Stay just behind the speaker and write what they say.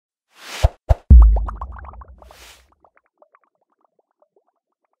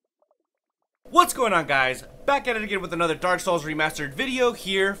What's going on, guys? Back at it again with another Dark Souls Remastered video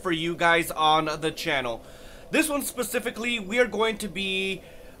here for you guys on the channel. This one specifically, we are going to be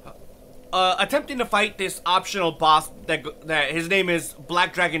attempting to fight this optional boss that his name is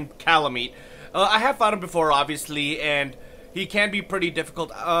Black Dragon KALAMEET. I have fought him before, obviously, and he can be pretty difficult,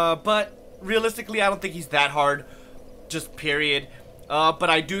 but realistically, I don't think he's that hard, just period. But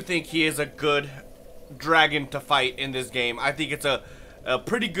I do think he is a good dragon to fight in this game. I think it's a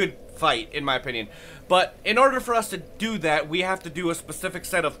pretty good fight, in my opinion. But in order for us to do that, we have to do a specific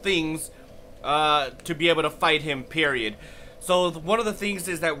set of things to be able to fight him, period. So one of the things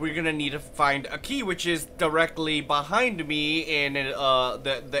is that we're gonna need to find a key, which is directly behind me in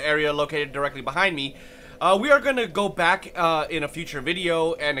the area located directly behind me. We are gonna go back in a future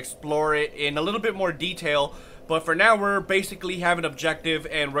video and explore it in a little bit more detail. But for now, we're basically have an objective,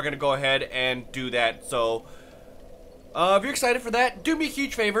 and we're gonna go ahead and do that. So if you're excited for that, do me a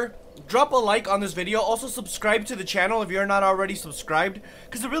huge favor. Drop a like on this video. Also subscribe to the channel if you're not already subscribed,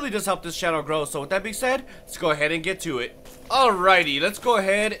 because it really does help this channel grow. So with that being said, let's go ahead and get to it. Alrighty, let's go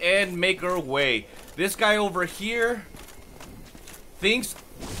ahead and make our way. This guy over here thinks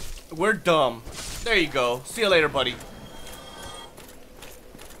we're dumb. There you go. See you later, buddy.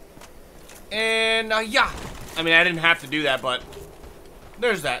 And yeah, I mean, I didn't have to do that, but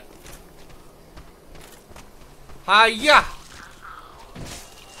there's that. Hiya!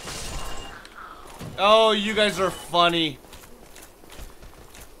 Oh, you guys are funny.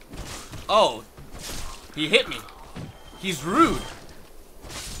 Oh, he hit me. He's rude.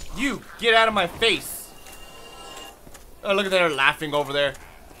 You, get out of my face. Oh, look at that, laughing over there.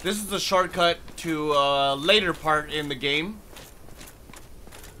 This is a shortcut to a later part in the game.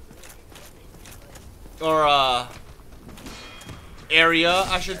 Or, area,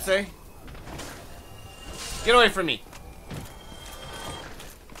 I should say. Get away from me.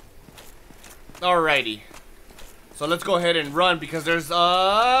 Alrighty. So let's go ahead and run because there's,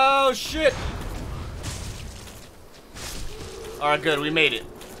 oh shit. Alright, good, we made it.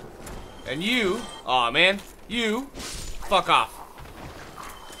 And you, aw man, you, fuck off.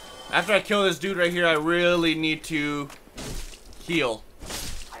 After I kill this dude right here, I really need to heal.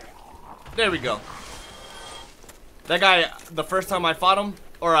 There we go. That guy, the first time I fought him,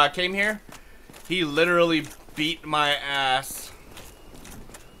 or came here, he literally beat my ass.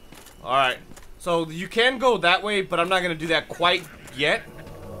 Alright. So you can go that way, but I'm not going to do that quite yet.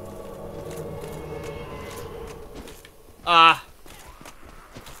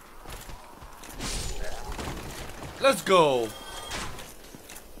 Let's go.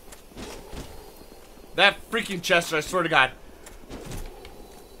 That freaking Chester, I swear to God.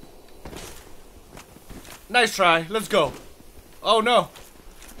 Nice try. Let's go. Oh no.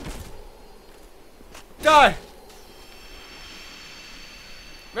 Die.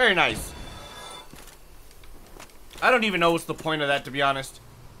 Very nice. I don't even know what's the point of that, to be honest.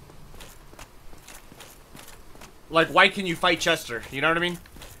 Like, why can you fight Chester? You know what I mean?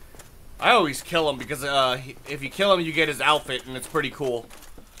 I always kill him because if you kill him, you get his outfit, and it's pretty cool.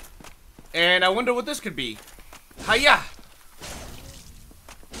 And I wonder what this could be. Hiya!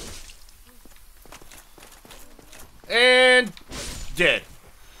 And dead.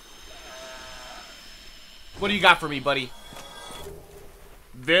 What do you got for me, buddy?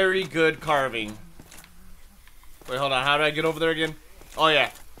 Very good carving. Wait, hold on. How do I get over there again? Oh, yeah.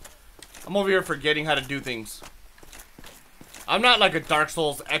 I'm over here forgetting how to do things. I'm not like a Dark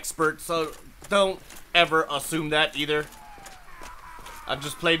Souls expert, so don't ever assume that either. I've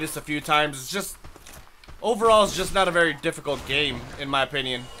just played this a few times. It's just, overall, it's just not a very difficult game, in my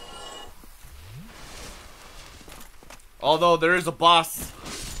opinion. Although there is a boss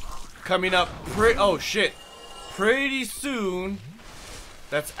coming up oh shit, pretty soon.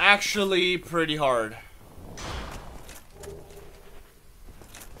 That's actually pretty hard.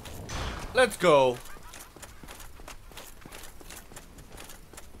 Let's go.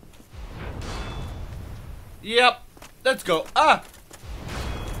 Yep, let's go. Ah!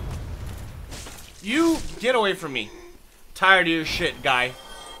 You get away from me. Tired of your shit, guy.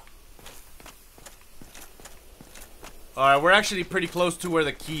 Alright, we're actually pretty close to where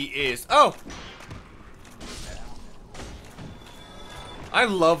the key is. Oh! I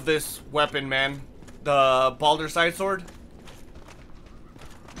love this weapon, man. The Baldur Side Sword.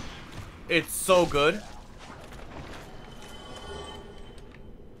 It's so good.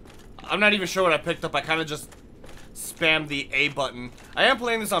 I'm not even sure what I picked up. I kind of just spammed the A button. I am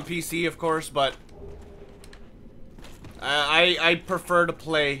playing this on PC, of course, but I prefer to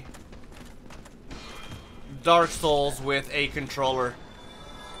play Dark Souls with a controller.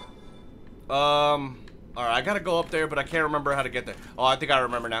 Alright, I gotta go up there, but I can't remember how to get there. Oh, I think I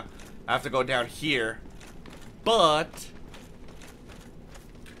remember now. I have to go down here. But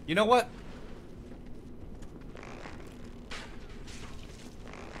you know what?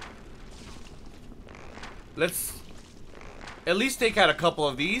 Let's at least take out a couple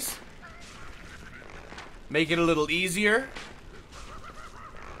of these. Make it a little easier.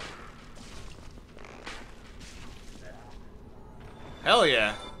 Hell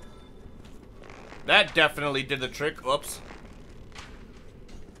yeah. That definitely did the trick. Whoops.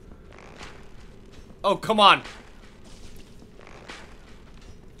 Oh, come on.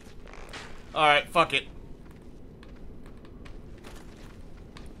 Alright, fuck it.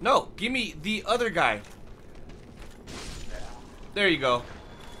 No, give me the other guy. There you go.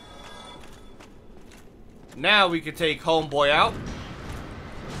 Now we can take homeboy out.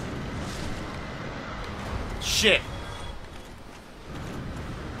 Shit.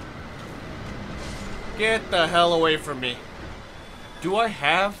 Get the hell away from me. Do I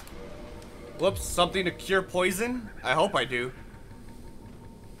have, whoops, something to cure poison? I hope I do.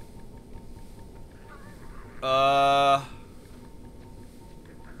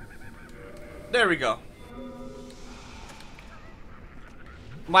 There we go.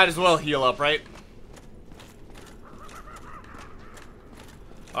 Might as well heal up, right?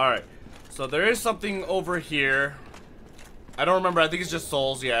 Alright. So there is something over here. I don't remember. I think it's just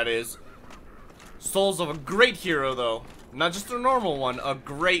souls. Yeah, it is. Souls of a great hero, though. Not just a normal one. A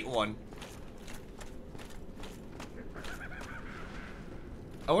great one.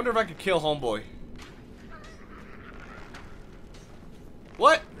 I wonder if I could kill homeboy.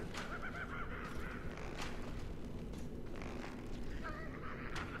 What?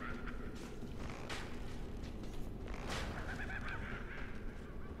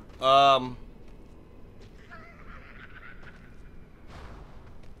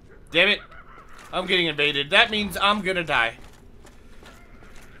 Damn it. I'm getting invaded. That means I'm gonna die.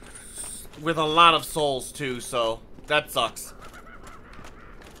 With a lot of souls, too, so that sucks.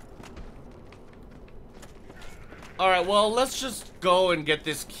 Alright, well, let's just go and get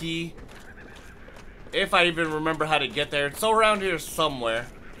this key. If I even remember how to get there. It's around here somewhere.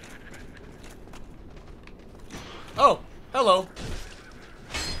 Oh, hello.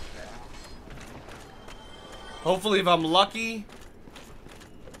 Hopefully, if I'm lucky,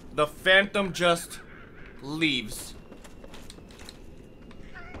 the phantom just leaves.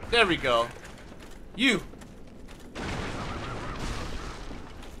 There we go. You.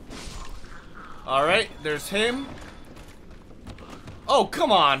 Alright, there's him. Oh,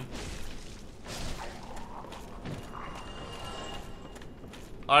 come on.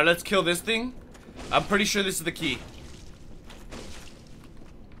 Alright, let's kill this thing. I'm pretty sure this is the key.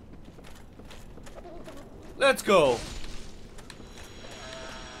 Let's go.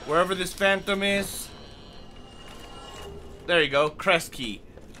 Wherever this phantom is. There you go. Crest key.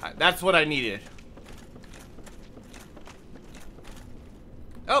 That's what I needed.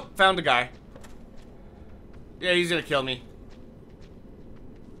 Oh, found a guy. Yeah, he's gonna kill me.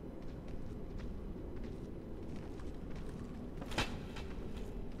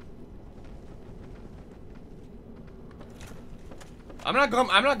 I'm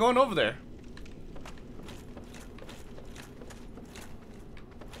not going over there.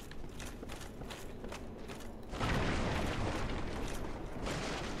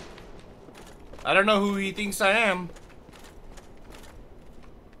 I don't know who he thinks I am.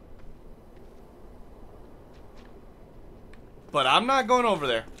 But I'm not going over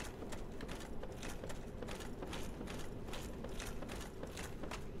there.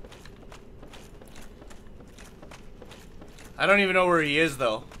 I don't even know where he is,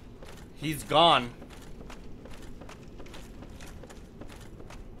 though. He's gone.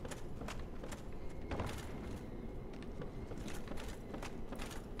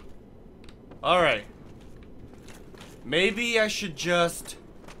 Alright. Maybe I should just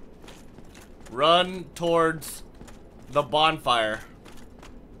run towards the bonfire.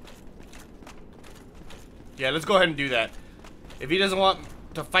 Yeah, let's go ahead and do that. If he doesn't want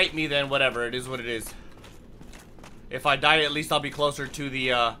to fight me, then whatever. It is what it is. If I die, at least I'll be closer to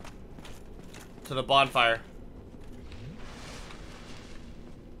the bonfire.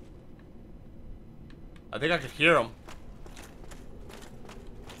 I think I could hear him.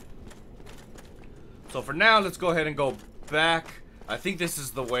 So for now, let's go ahead and go back. I think this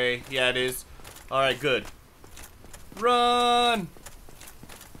is the way. Yeah, it is. Alright, good. Run!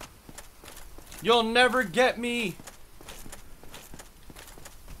 You'll never get me!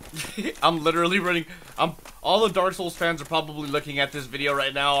 I'm literally running. All the Dark Souls fans are probably looking at this video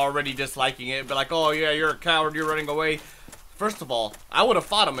right now, already disliking it. But like, oh yeah, you're a coward, you're running away. First of all, I would have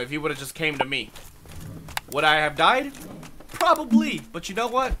fought him if he would have just came to me. Would I have died? Probably. But you know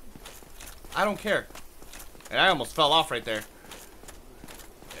what? I don't care. And I almost fell off right there.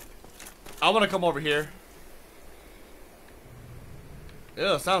 I want to come over here.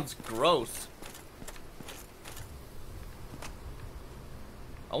 Ew, sounds gross.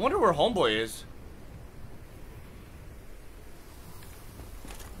 I wonder where Homeboy is.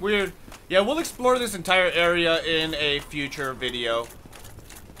 Weird. Yeah, we'll explore this entire area in a future video.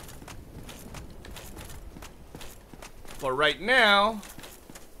 But right now,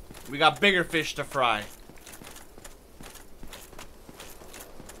 we got bigger fish to fry.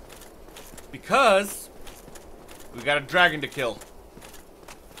 Because we got a dragon to kill.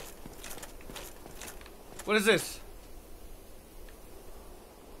 What is this?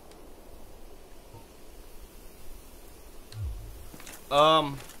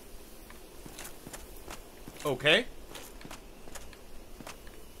 Okay.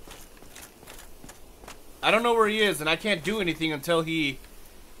 I don't know where he is, and I can't do anything until he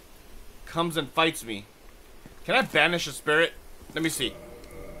comes and fights me. Can I banish a spirit? Let me see.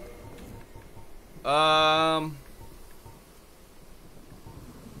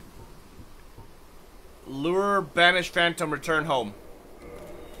 Lure, banish, phantom, return home.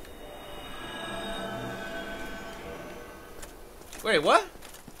 Wait, what?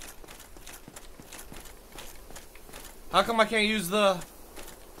 How come I can't use the...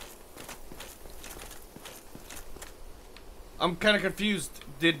 I'm kind of confused.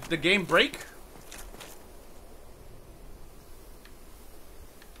 Did the game break?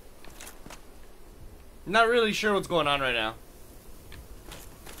 Not really sure what's going on right now.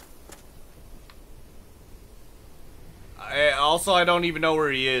 I don't even know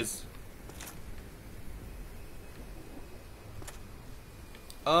where he is.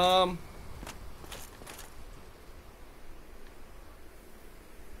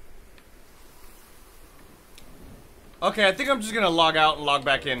 Okay, I think I'm just gonna log out and log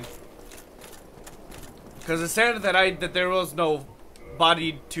back in. Because it said that there was no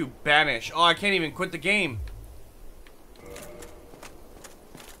body to banish. Oh, I can't even quit the game.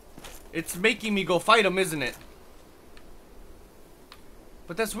 It's making me go fight him, isn't it?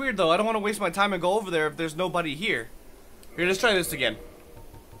 But that's weird though. I don't want to waste my time and go over there if there's nobody here. Here, let's try this again.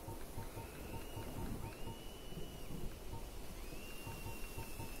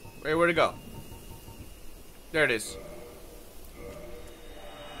 Wait, where'd it go? There it is.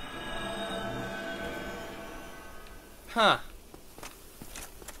 Huh.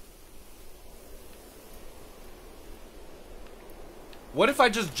 What if I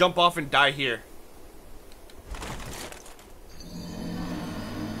just jump off and die here?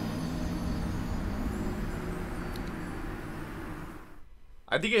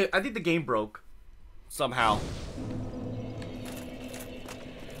 I think the game broke somehow.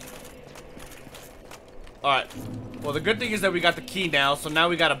 Alright. Well, the good thing is that we got the key now, so now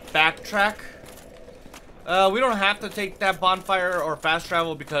we gotta backtrack. We don't have to take that bonfire or fast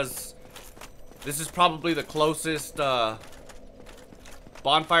travel because this is probably the closest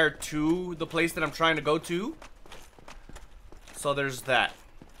bonfire to the place that I'm trying to go to. So there's that.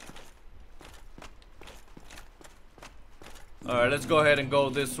 Alright, let's go ahead and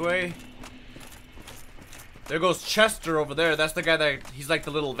go this way. There goes Chester over there. That's the guy that, he's like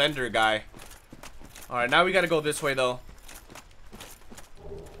the little vendor guy. Alright, now we gotta go this way though.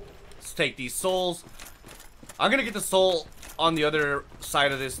 Let's take these souls. I'm gonna get the soul on the other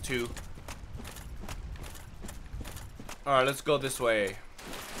side of this too. Alright, let's go this way.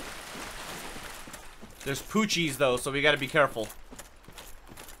 There's poochies though, so we gotta be careful.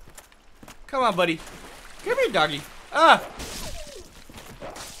 Come on, buddy. Come here, doggy. Ah!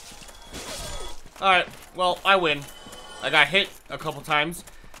 Alright, well, I win. I got hit a couple times.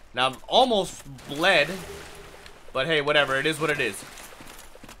 Now, I've almost bled. But hey, whatever. It is what it is.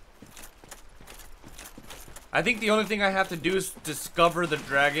 I think the only thing I have to do is discover the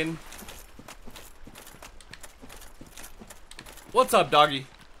dragon. What's up, doggy?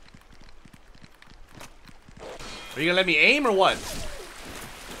 Are you gonna let me aim or what?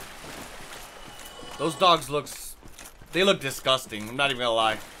 Those dogs they look disgusting. I'm not even gonna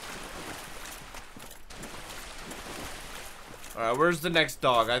lie. Alright, where's the next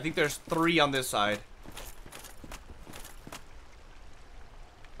dog? I think there's 3 on this side.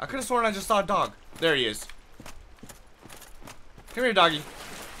 I could have sworn I just saw a dog. There he is. Come here, doggy.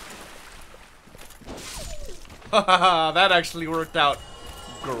 Haha, that actually worked out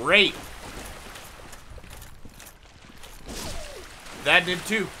great. That did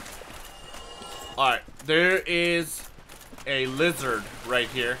too. Alright, there is a lizard right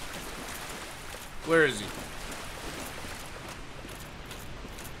here. Where is he?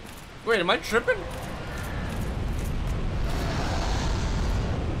 Wait, am I tripping?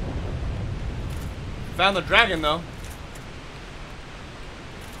 Found the dragon, though.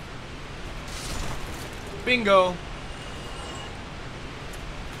 Bingo.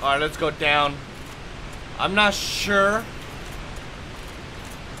 Alright, let's go down. I'm not sure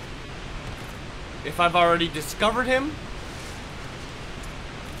if I've already discovered him.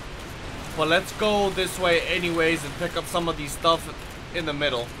 But let's go this way anyways and pick up some of these stuff in the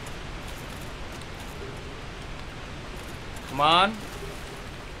middle. Come on.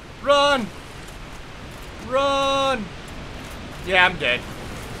 Run! Run! Yeah, I'm dead.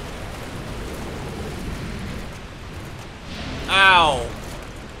 Ow.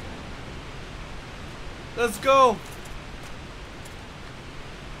 Let's go.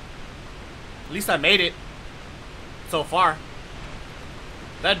 At least I made it. So far.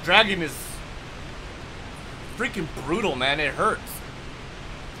 That dragon is freaking brutal, man. It hurts.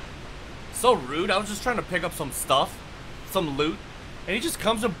 So rude. I was just trying to pick up some stuff. Some loot. And he just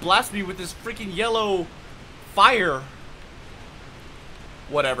comes and blasts me with this freaking yellow fire.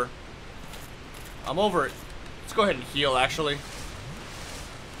 Whatever. I'm over it. Let's go ahead and heal, actually.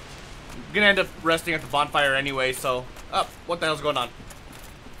 I'm gonna end up resting at the bonfire anyway, so... Oh, what the hell's going on?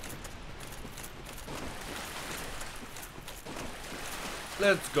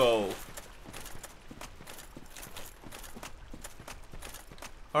 Let's go.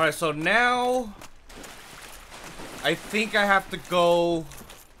 Alright, so now... I think I have to go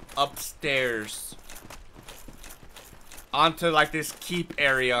upstairs. Onto, like, this keep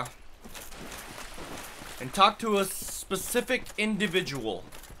area. And talk to a specific individual.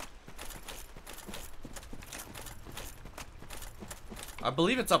 I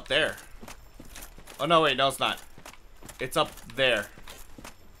believe it's up there. Oh, no, wait, no, it's not. It's up there.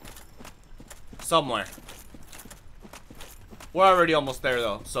 Somewhere. We're already almost there,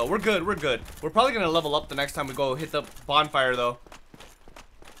 though. So, we're good, we're good. We're probably gonna level up the next time we go hit the bonfire, though.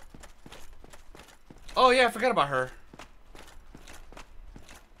 Oh, yeah, I forgot about her.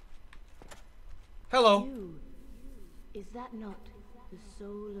 Hello. You. Is that not the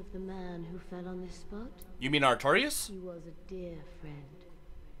soul of the man who fell on this spot? You mean Artorias? He was a dear friend.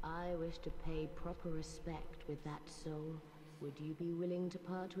 I wish to pay proper respect with that soul. Would you be willing to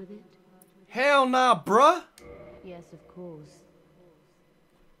part with it? Hell nah, bruh. Yes, of course.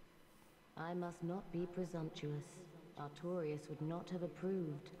 I must not be presumptuous. Artorias would not have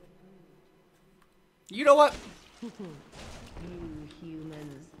approved. You know what? You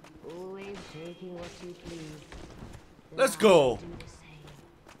humans, always taking what you please. Let's go. Do the same.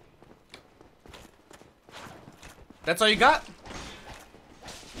 That's all you got?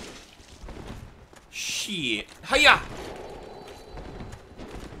 Shit. Hiya!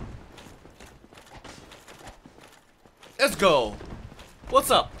 Let's go.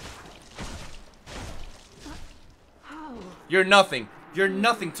 What's up? How? You're nothing. You're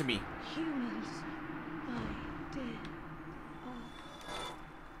nothing to me. Humans, I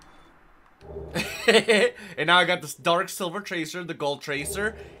did. And now I got this dark silver tracer, the gold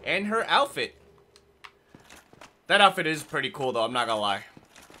tracer, and her outfit. That outfit is pretty cool though, I'm not gonna lie.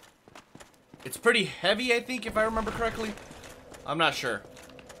 It's pretty heavy, I think, if I remember correctly. I'm not sure.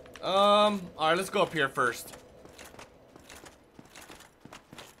 Alright, let's go up here first.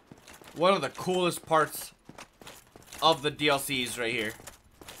 One of the coolest parts of the DLCs right here.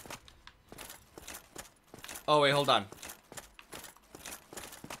 Oh wait, hold on.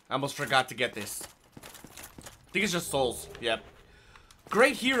 I almost forgot to get this. I think it's just souls. Yep.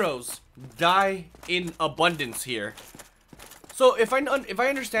 Great heroes die in abundance here. So if I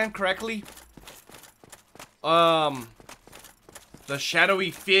understand correctly, the shadowy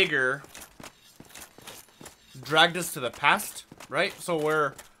figure dragged us to the past, right? So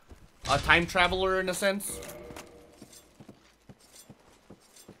we're a time traveler in a sense.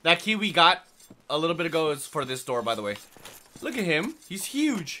 That key we got a little bit ago is for this door, by the way. Look at him. He's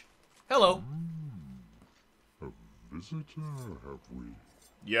huge. Hello. A visitor, have we?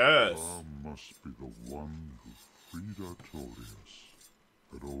 Yes. Thou must be the one who freed Artorias.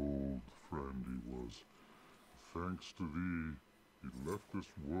 An old friend he was. Thanks to thee, he left this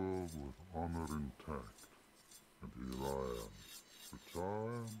world with honor intact. And here I am,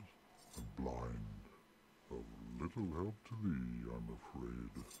 retired and blind. Of little help to thee, I'm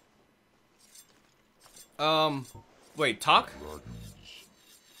afraid. Wait, talk? Dragons,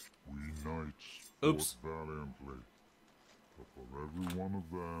 we knights Oops. fought valiantly, but for every one of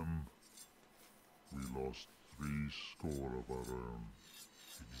them, we lost 70 of our own.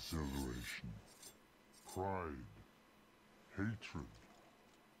 Exhilaration, pride, hatred,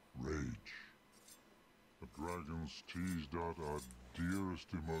 rage. The dragons teased out our dearest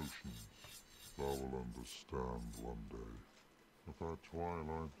emotions. Thou will understand one day. With our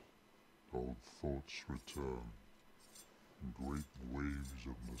twilight, Old thoughts return. Great waves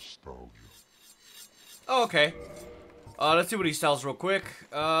of nostalgia. Oh, okay. Let's see what he sells real quick.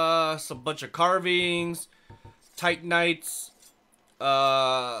 Some bunch of carvings, Titanites,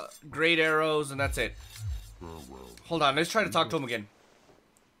 great arrows, and that's it. Farewell. Hold on, let's try to talk to him again.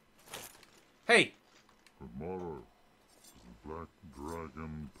 Hey. Tomorrow, is the black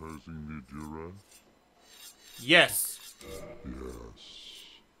dragon posing the duress? Yes. Yes.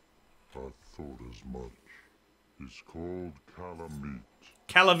 I thought as much. He's called KALAMEET.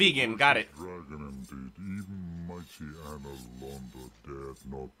 Calavegan, got it. Dragon indeed. Even mighty Anna Londa dared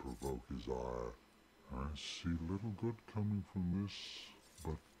not provoke his ire. I see little good coming from this,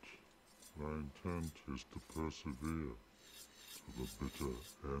 but my intent is to persevere to the bitter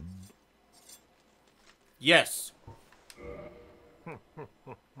end. Yes.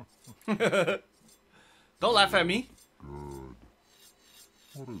 Don't laugh at me. Good.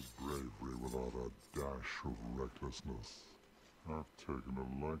 What is bravery without a dash of recklessness? I've taken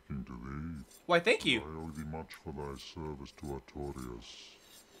a liking to thee. Why, thank you. I owe thee much for thy service to Artorias.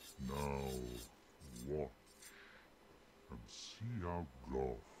 Now, watch and see how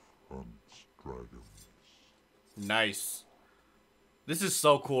Goth hunts dragons. Nice. This is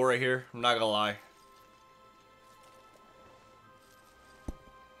so cool right here. I'm not gonna lie.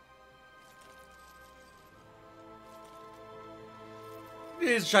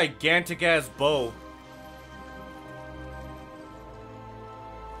 This gigantic ass bow.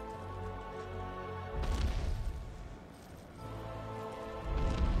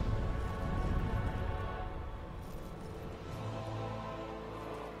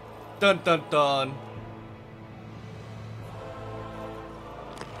 Dun dun dun.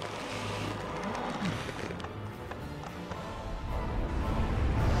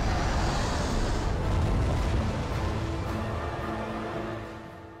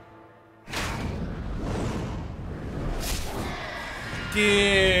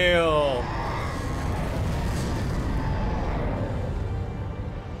 Deal.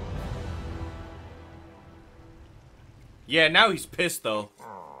 Yeah, now he's pissed though.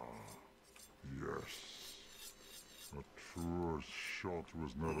 Yes. A truer shot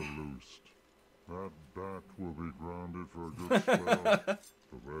was never loosed. That bat will be grounded for a good spell.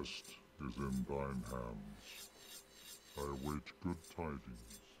 The rest is in thine hands. I await good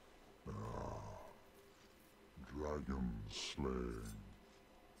tidings. Dragon slaying.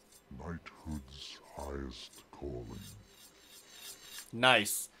 Knighthood's highest calling.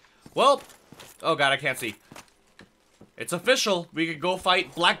 Nice. Well, oh god, I can't see. It's official. We could go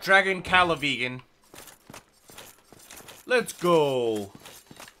fight Black Dragon Calavegan. Let's go.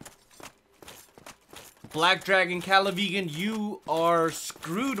 Black Dragon Calavegan, you are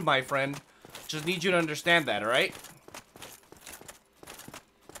screwed, my friend. Just need you to understand that, alright?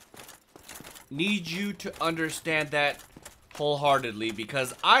 Need you to understand that wholeheartedly,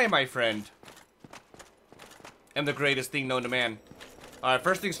 because I, my friend, am the greatest thing known to man. Alright,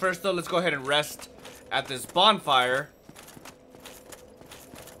 first things first though, let's go ahead and rest at this bonfire.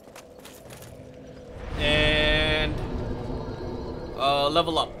 And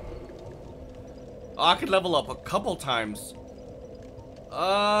level up. Oh, I could level up a couple times.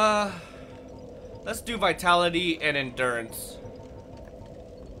 Let's do vitality and endurance.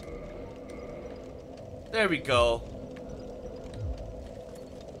 There we go.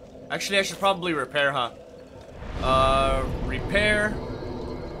 Actually, I should probably repair, huh? Repair.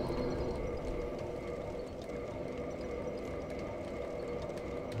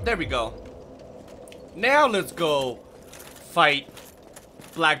 There we go. Now let's go fight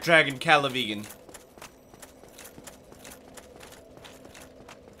Black Dragon Calavegan.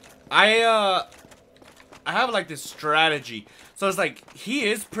 I have like this strategy. So it's like, he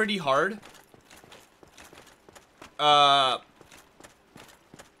is pretty hard.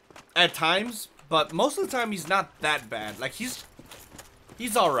 At times, but most of the time he's not that bad. Like, he's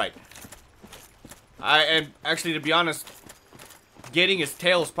alright. And actually, to be honest, getting his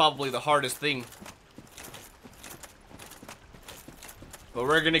tail is probably the hardest thing. But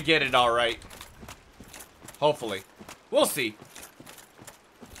we're gonna get it alright. Hopefully. We'll see.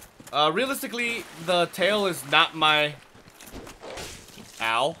 Realistically, the tail is not my...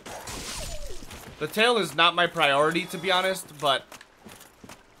 Ow. The tail is not my priority, to be honest, but...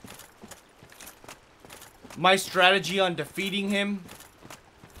 my strategy on defeating him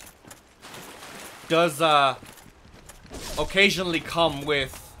does, occasionally come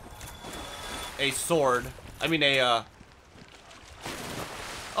with a sword. I mean, oh,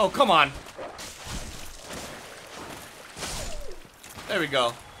 come on. There we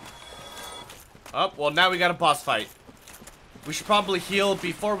go. Oh, well, now we got a boss fight. We should probably heal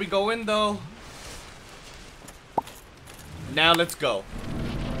before we go in, though. Now let's go.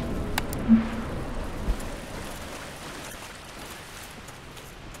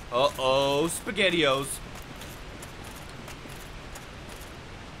 Uh-oh, SpaghettiOs.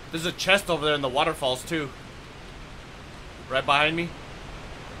 There's a chest over there in the waterfalls, too. Right behind me.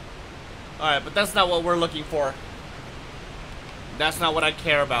 Alright, but that's not what we're looking for. That's not what I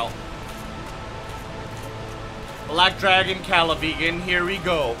care about. Black Dragon Calavegan, here we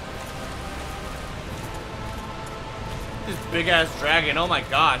go. This big-ass dragon, oh my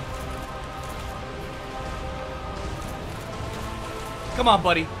god. Come on,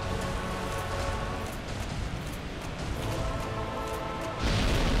 buddy.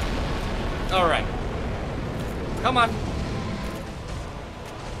 Alright. Come on.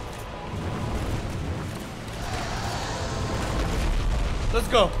 Let's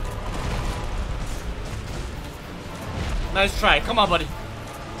go. Nice try. Come on, buddy.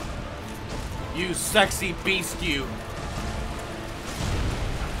 You sexy beast, you.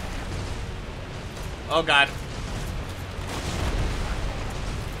 Oh, God.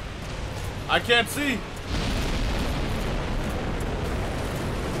 I can't see.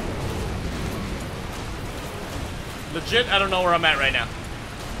 Legit, I don't know where I'm at right now.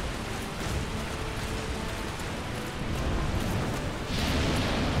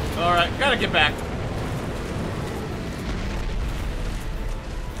 Alright, gotta get back.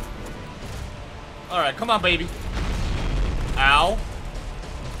 Alright, come on, baby. Ow.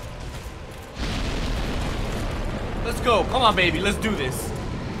 Let's go. Come on, baby. Let's do this.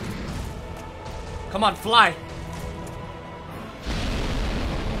 Come on, fly.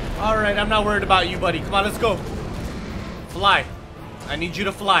 Alright, I'm not worried about you, buddy. Come on, let's go. Fly. I need you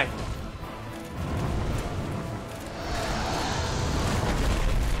to fly.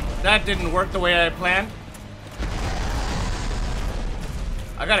 That didn't work the way I planned.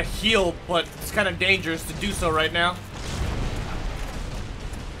 I gotta heal, but it's kind of dangerous to do so right now.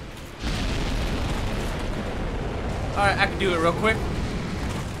 Alright, I can do it real quick.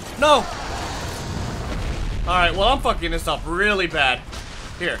 No! Alright, well, I'm fucking this up really bad.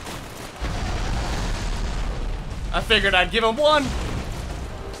 Here. I figured I'd give him one.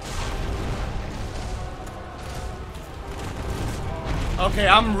 Okay,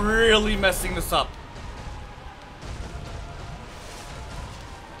 I'm really messing this up.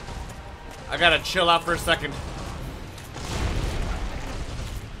 I gotta chill out for a second.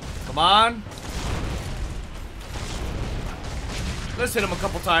 Come on. Let's hit him a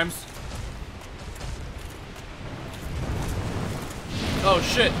couple times. Oh,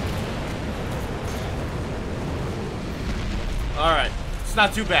 shit. Alright. It's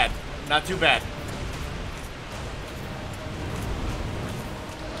not too bad. Not too bad.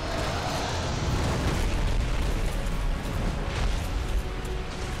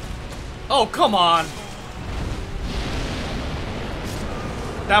 Oh, come on.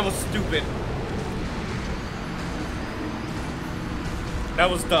 That was stupid. That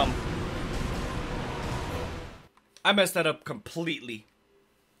was dumb. I messed that up completely.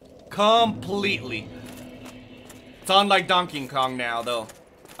 Completely. It's on like Donkey Kong now, though.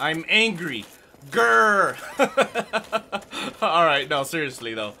 I'm angry. Grr. Alright, no,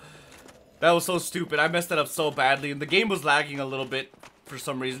 seriously, though. That was so stupid. I messed that up so badly. And the game was lagging a little bit for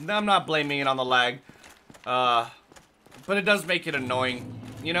some reason. I'm not blaming it on the lag. But it does make it annoying,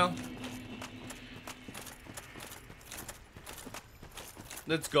 you know?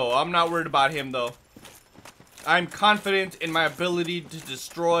 Let's go. I'm not worried about him, though. I'm confident in my ability to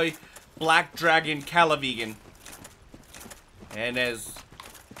destroy Black Dragon Calavegan. And as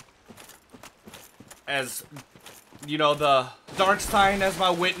you know, the dark sign as my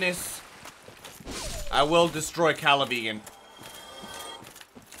witness, I will destroy Calavegan.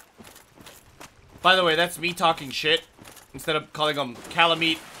 By the way, that's me talking shit. Instead of calling him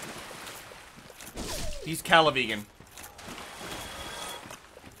KALAMEET, he's Calavegan.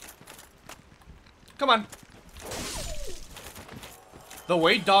 Come on. The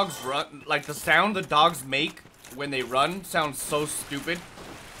way dogs run, like the sound the dogs make when they run sounds so stupid.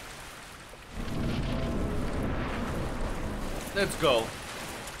 Let's go.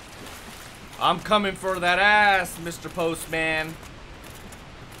 I'm coming for that ass, Mr. Postman.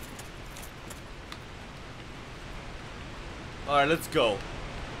 Alright, let's go.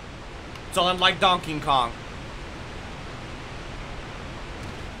 It's on like Donkey Kong.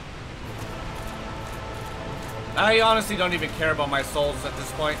 I honestly don't even care about my souls at this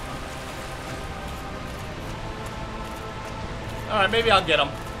point. Alright, maybe I'll get them.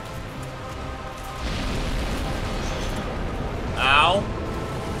 Ow.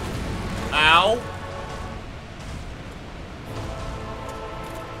 Ow.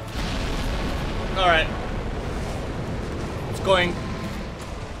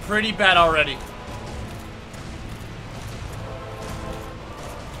 pretty bad already.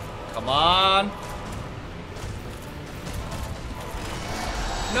 Come on.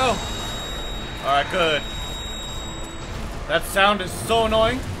 No. Alright, good. That sound is so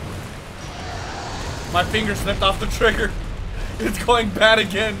annoying. My finger slipped off the trigger. It's going bad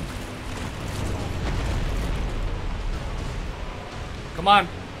again. Come on.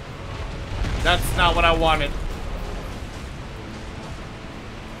 That's not what I wanted.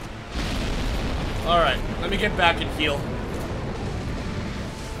 Alright, let me get back and heal.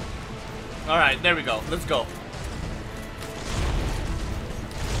 Alright, there we go. Let's go.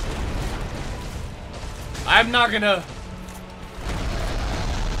 I'm not gonna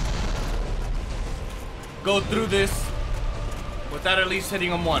go through this without at least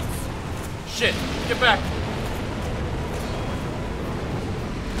hitting him once. Shit, get back.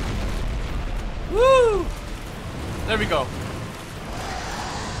 Woo! There we go.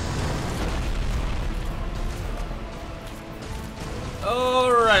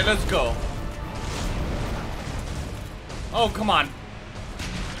 Alright, let's go. Oh, come on.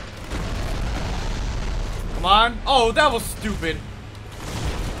 Come on. Oh, that was stupid.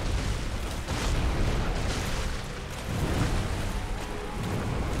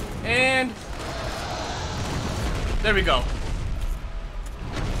 And there we go.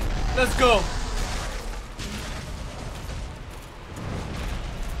 Let's go.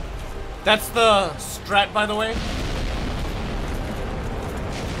 That's the strat, by the way.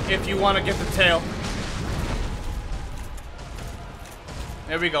 If you want to get the tail.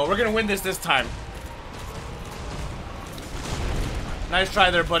 There we go. We're gonna win this time. Nice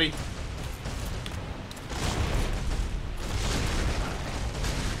try there, buddy.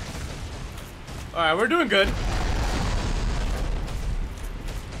 Alright, we're doing good.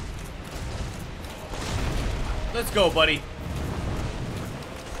 Let's go, buddy.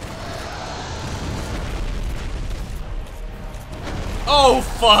 Oh,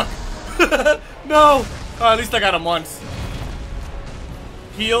 fuck. No. Oh, at least I got him once.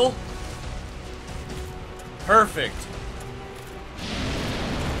 Heal. Perfect.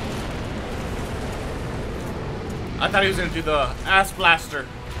 I thought he was gonna do the ass blaster.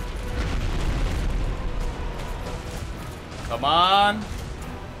 Come on.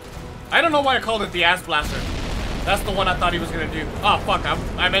 I don't know why I called it the ass blaster. That's the one I thought he was gonna do. Oh, fuck.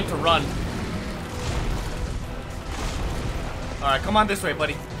 I meant to run. Alright, come on this way,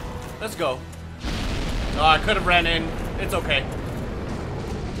 buddy. Let's go. Oh, I could have ran in. It's okay.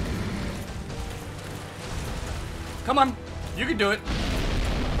 Come on. You can do it.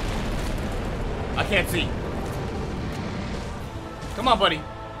 I can't see. Come on, buddy.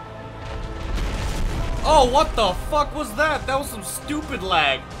 Oh, what the fuck was that? That was some stupid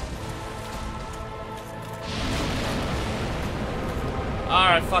lag.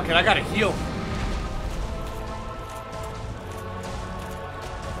 Alright, fuck it. I gotta heal.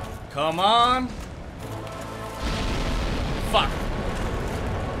 Come on. Fuck.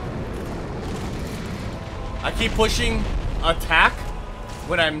 I keep pushing attack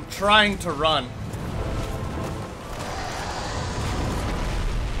when I'm trying to run.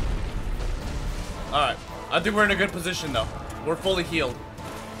 Alright. I think we're in a good position though. We're fully healed.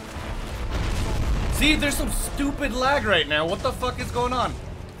 See, there's some stupid lag right now. What the fuck is going on?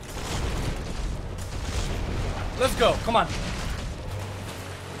 Let's go. Come on.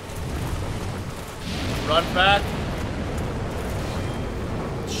 Run back.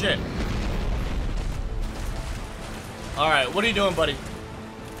 Shit. Alright, what are you doing, buddy?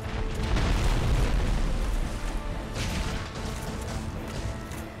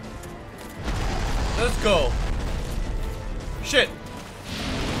 Let's go. Shit.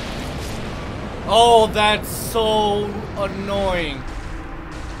 Oh, that's so annoying.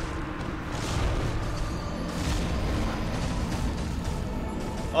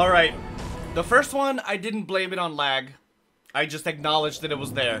 Alright. The first one, I didn't blame it on lag. I just acknowledged that it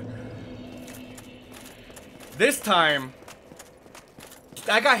was there. This time,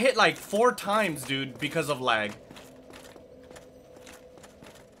 I got hit like 4 times, dude, because of lag.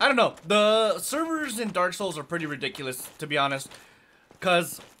 I don't know. The servers in Dark Souls are pretty ridiculous, to be honest.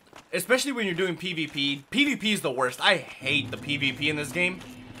 Because, especially when you're doing PvP, PvP is the worst. I hate the PvP in this game.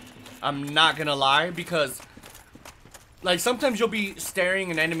 I'm not gonna lie, because like sometimes you'll be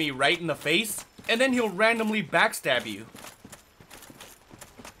staring an enemy right in the face, and then he'll randomly backstab you.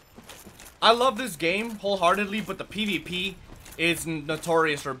 I love this game wholeheartedly, but the PvP is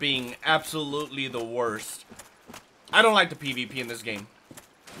notorious for being absolutely the worst. I don't like the PvP in this game.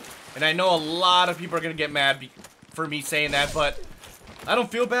 And I know a lot of people are gonna get mad for me saying that, but I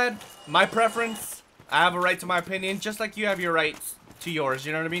don't feel bad. My preference. I have a right to my opinion, just like you have your rights to yours,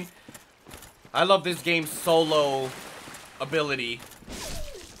 you know what I mean? I love this game's solo ability,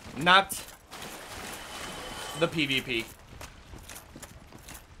 not the PvP.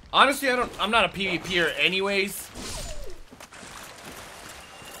 Honestly, I'm not a PvPer anyways.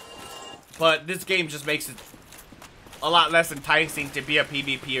 But this game just makes it a lot less enticing to be a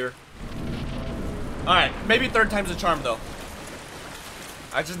PvPer. Alright, maybe third time's a charm though.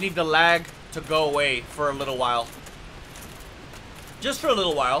 I just need the lag to go away for a little while. Just for a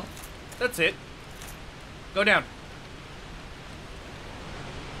little while. That's it. Go down.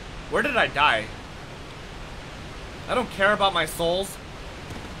 Where did I die? I don't care about my souls,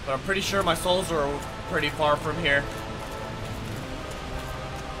 but I'm pretty sure my souls are pretty far from here.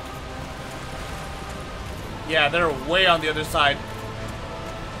 Yeah, they're way on the other side.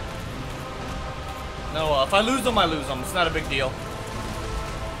 No, if I lose them, I lose them. It's not a big deal.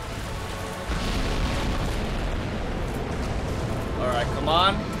 Alright, come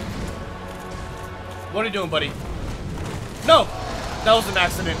on. What are you doing, buddy? No! That was an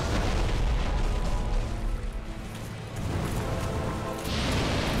accident.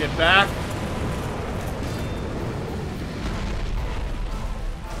 Get back.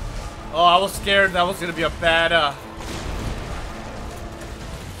 Oh, I was scared that was gonna be a bad,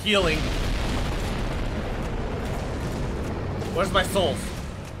 healing. Where's my souls?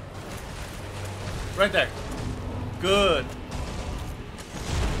 Right there. Good.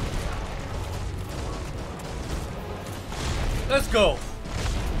 Let's go.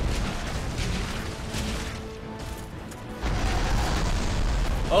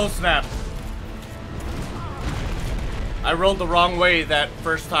 Oh, snap. I rolled the wrong way that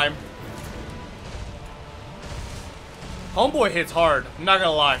first time. Homeboy hits hard, I'm not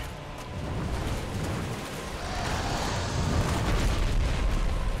gonna lie.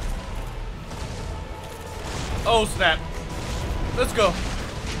 Oh, snap. Let's go.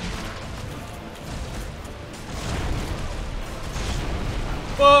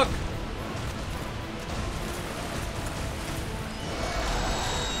 Fuck.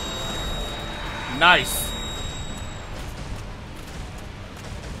 Nice.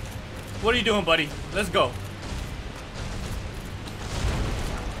 What are you doing, buddy? Let's go.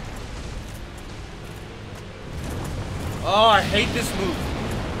 Oh, I hate this move.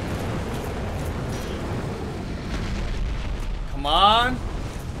 Come on.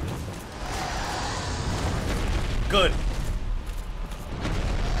 Good.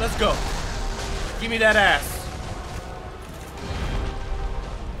 Let's go. Give me that ass.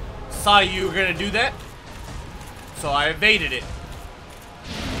 Saw you were gonna do that, so I evaded it.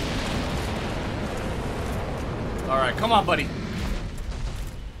 Alright, come on, buddy.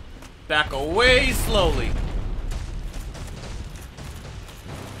 Back away slowly.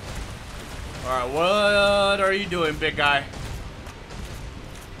 Alright, what are you doing, big guy?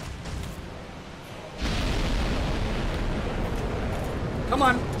 Come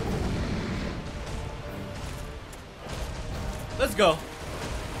on. Let's go.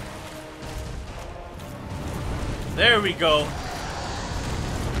 There we go.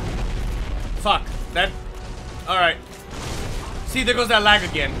 Fuck. That... Alright. See, there goes that lag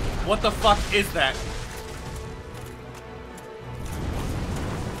again. What the fuck is that?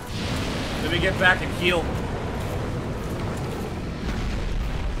 Let me get back and heal.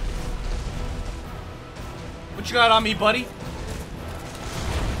 What you got on me, buddy?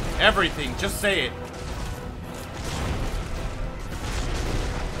 Everything. Just say it.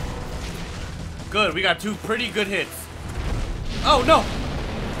 Good. We got two pretty good hits. Oh, no.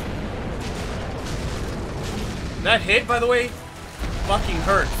 That hit, by the way, fucking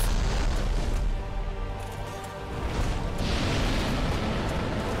hurts.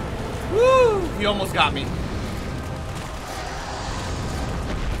 Woo! He almost got me.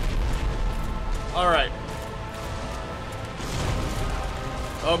 Alright.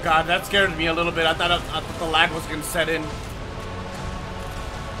 Oh god, that scared me a little bit. I thought the lag was gonna set in.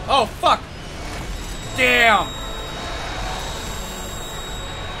 Oh, fuck! Damn!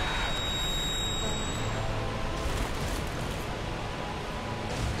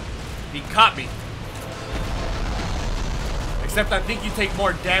 He caught me. Except I think you take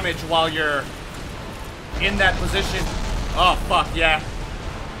more damage while you're in that position. Oh, fuck, yeah.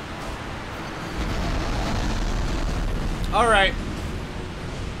 Alright.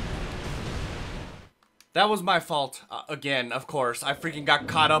 That was my fault, again, of course. I freaking got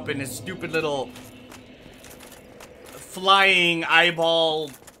caught up in his stupid little flying eyeball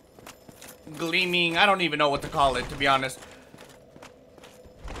gleaming. I don't even know what to call it, to be honest.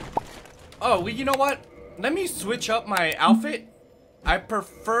 Oh, well, you know what? Let me switch up my outfit. I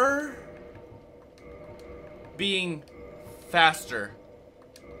prefer being faster.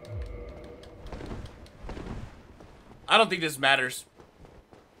 I don't think this matters.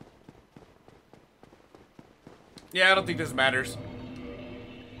 Yeah, I don't think this matters.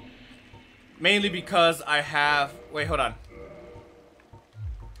 Mainly because I have... Wait, hold on.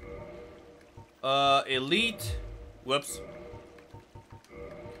 Elite. Whoops.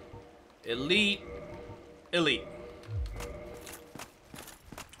 Elite. Elite.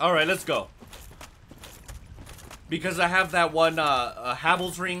 Alright, let's go. Because I have that one,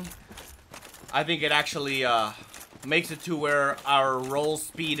 Havel's ring, I think it actually, makes it to where our roll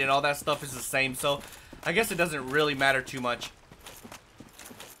speed and all that stuff is the same. So, I guess it doesn't really matter too much.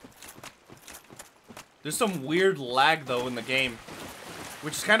 There's some weird lag, though, in the game.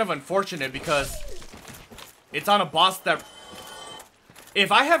 Which is kind of unfortunate because it's on a boss that...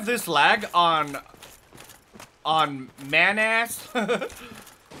 If I have this lag on man-ass, I'm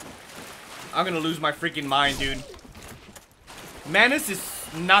gonna lose my freaking mind, dude. Manus is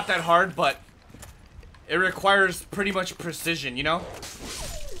not that hard, but it requires pretty much precision, you know?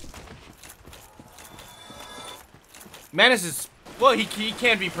 Manus is... Well, he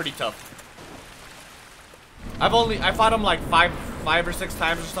can be pretty tough. I fought him like five or six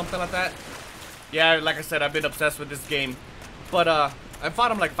times or something like that. Yeah, like I said, I've been obsessed with this game. But, I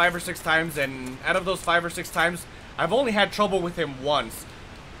fought him like 5 or 6 times, and out of those 5 or 6 times, I've only had trouble with him once.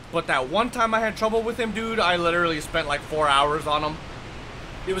 But that one time I had trouble with him, dude, I literally spent like 4 hours on him.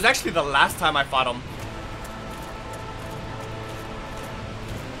 It was actually the last time I fought him.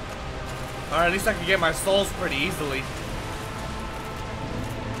 Alright, at least I can get my souls pretty easily.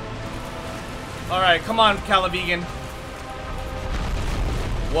 Alright, come on, Calavegan.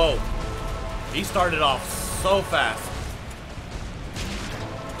 Whoa. He started off so fast.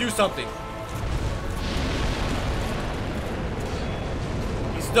 Do something.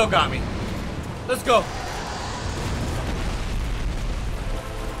 He still got me. Let's go.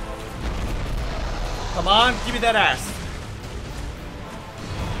 Come on, give me that ass.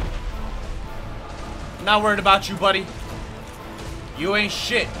 Not worried about you, buddy. You ain't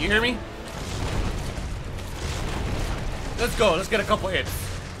shit. You hear me? Let's go. Let's get a couple hits.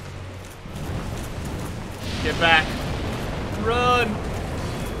 Get back. Run.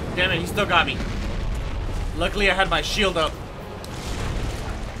 Damn it, he still got me. Luckily, I had my shield up.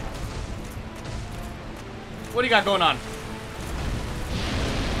 What do you got going on?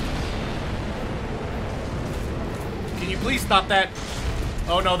 Can you please stop that?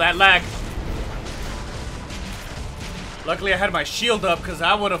 Oh no, that lag. Luckily, I had my shield up because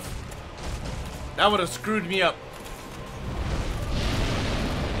that would have screwed me up.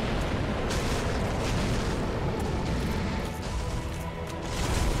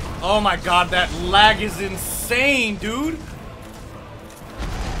 Oh my god, that lag is insane, dude.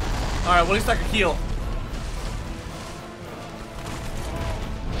 Alright, well, at least I can heal.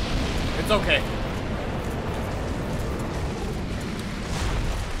 It's okay.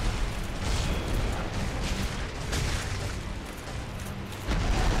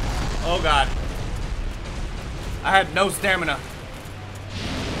 Oh god. I had no stamina.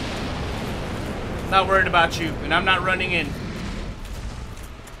 Not worried about you, and I'm not running in.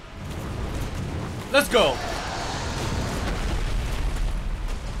 Let's go.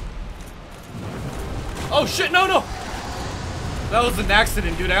 Oh shit, no, no. That was an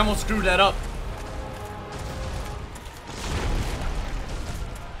accident, dude. I almost screwed that up.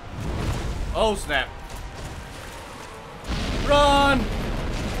 Oh snap. Run.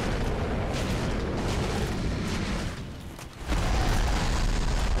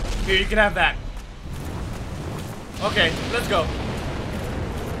 Here, you can have that. Okay, let's go.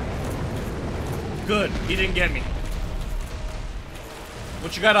 Good, he didn't get me.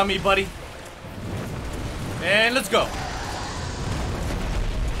 What you got on me, buddy? And let's go.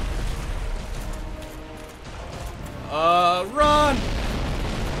 Run!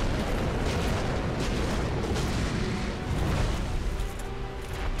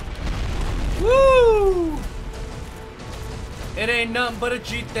 Woo! It ain't nothing but a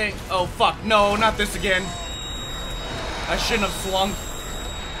G thing. Oh fuck, no, not this again. I shouldn't have swung.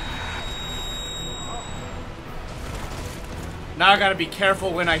 Now I gotta be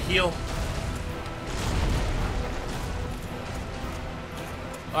careful when I heal.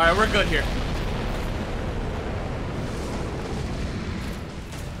 Alright, we're good here.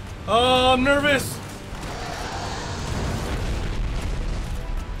 Oh, I'm nervous.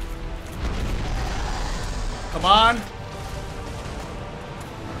 Come on.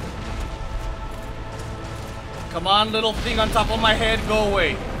 Come on, little thing on top of my head, go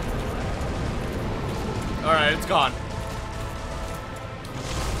away. Alright, it's gone.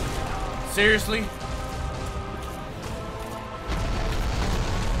 Seriously?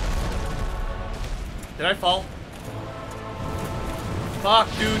 Did I fall? Fuck,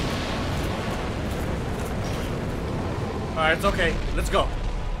 dude. Alright, it's okay. Let's go.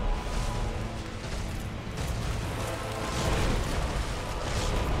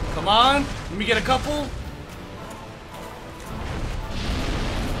 Come on. Let me get a couple.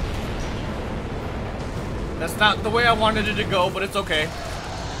 That's not the way I wanted it to go, but it's okay.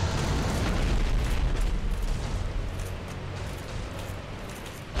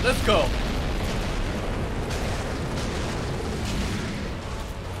 Let's go.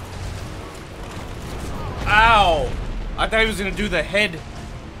 Ow! I thought he was gonna do the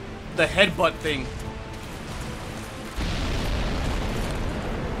headbutt thing.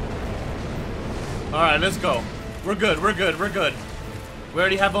 Alright, let's go. We're good, we're good, we're good. We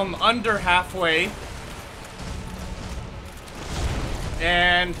already have them under halfway.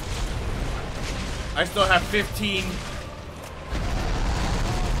 And I still have 15.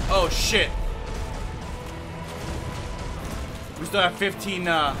 Oh shit. We still have 15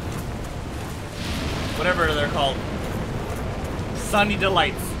 whatever they're called. Sunny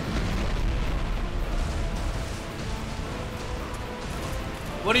Delights.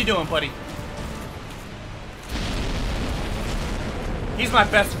 What are you doing, buddy? He's my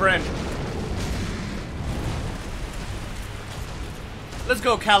best friend. Let's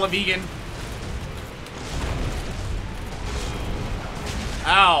go, KALAMEET.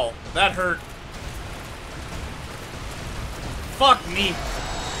 Ow, that hurt. Fuck me.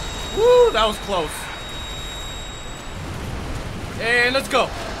 Woo, that was close. And let's go.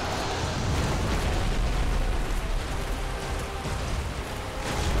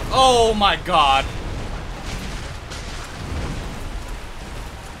 Oh my god.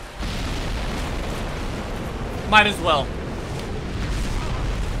 Might as well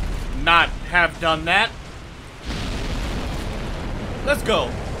not have done that. Let's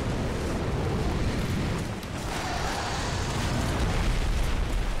go.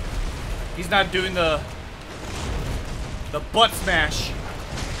 He's not doing the butt smash.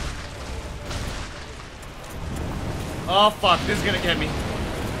 Oh fuck, this is gonna get me.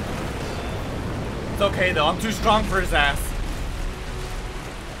 It's okay though, I'm too strong for his ass.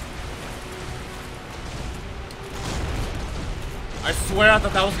 I swear I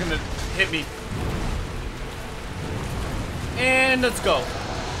thought that was gonna hit me. And let's go.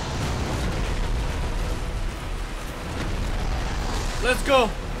 Let's go.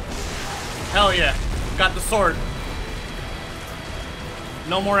 Hell yeah. Got the sword.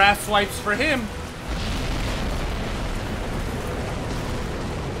 No more ass swipes for him.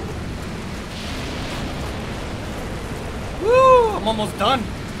 Woo! I'm almost done.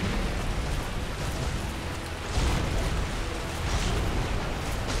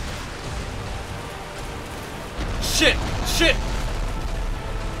 Shit! Shit!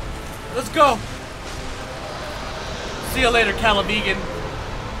 Let's go! See you later, KALAMEET.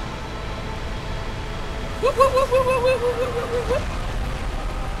 Whoop, whoop, whoop, whoop, whoop, whoop, whoop, whoop, whoop.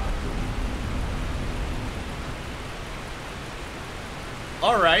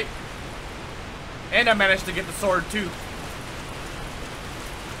 Alright. And I managed to get the sword too.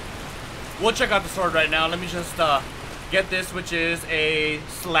 We'll check out the sword right now. Let me just get this, which is a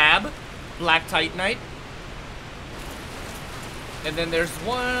slab, black titanite. And then there's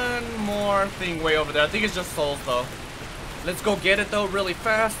one more thing way over there. I think it's just souls though. Let's go get it though really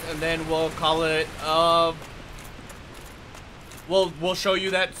fast, and then we'll call it we'll show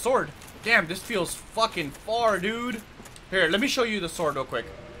you that sword. Damn, this feels fucking far, dude. Here, let me show you the sword real quick.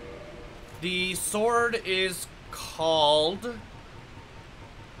 The sword is called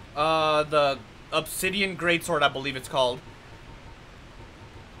the Obsidian Greatsword, I believe it's called.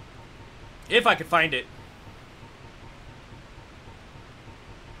 If I could find it.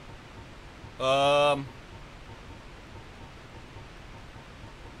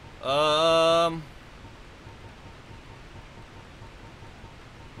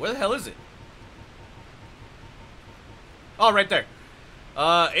 Where the hell is it? Oh, right there.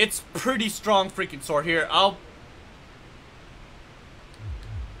 It's pretty strong freaking sword. Here, I'll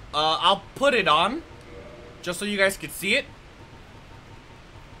put it on just so you guys can see it.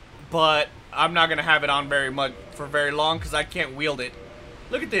 But I'm not gonna have it on for very long because I can't wield it.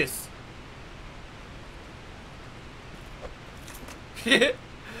 Look at this.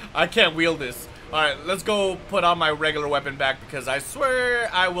 I can't wield this. Alright, let's go put on my regular weapon back because I swear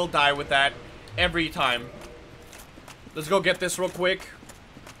I will die with that every time. Let's go get this real quick.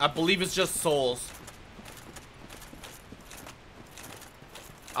 I believe it's just souls.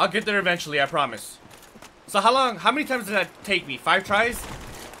 I'll get there eventually, I promise. So how many times did that take me? 5 tries?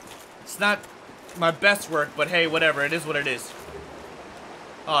 It's not my best work, but hey, whatever. It is what it is.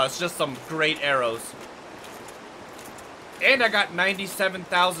 Oh, it's just some great arrows. And I got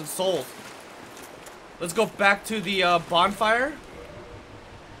 97,000 souls. Let's go back to the bonfire.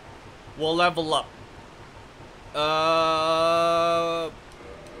 We'll level up.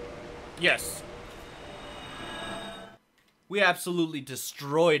 Yes. We absolutely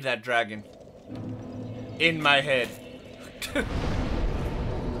destroyed that dragon. In my head.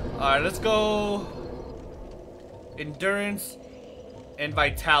 Alright, let's go. Endurance and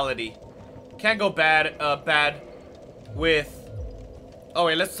vitality. Can't go bad with. Oh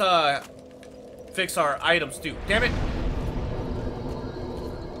wait, let's fix our items too. Damn it.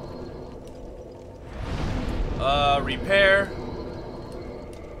 Repair.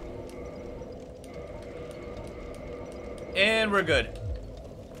 And we're good.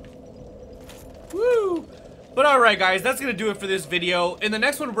 Woo! But alright guys, that's gonna do it for this video. In the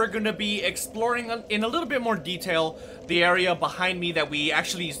next one, we're gonna be exploring in a little bit more detail the area behind me that we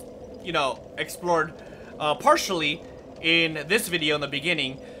actually, you know, explored partially in this video in the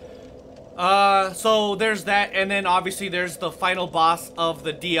beginning. So there's that, and then obviously there's the final boss of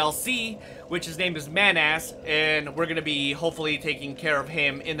the DLC, which his name is Manass, and we're gonna be hopefully taking care of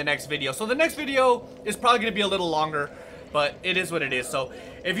him in the next video. So the next video is probably gonna be a little longer, but it is what it is. So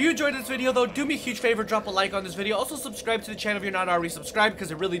if you enjoyed this video though, do me a huge favor, drop a like on this video. Also subscribe to the channel if you're not already subscribed,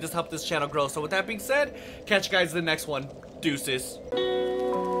 because it really does help this channel grow. So with that being said, catch you guys in the next one. Deuces.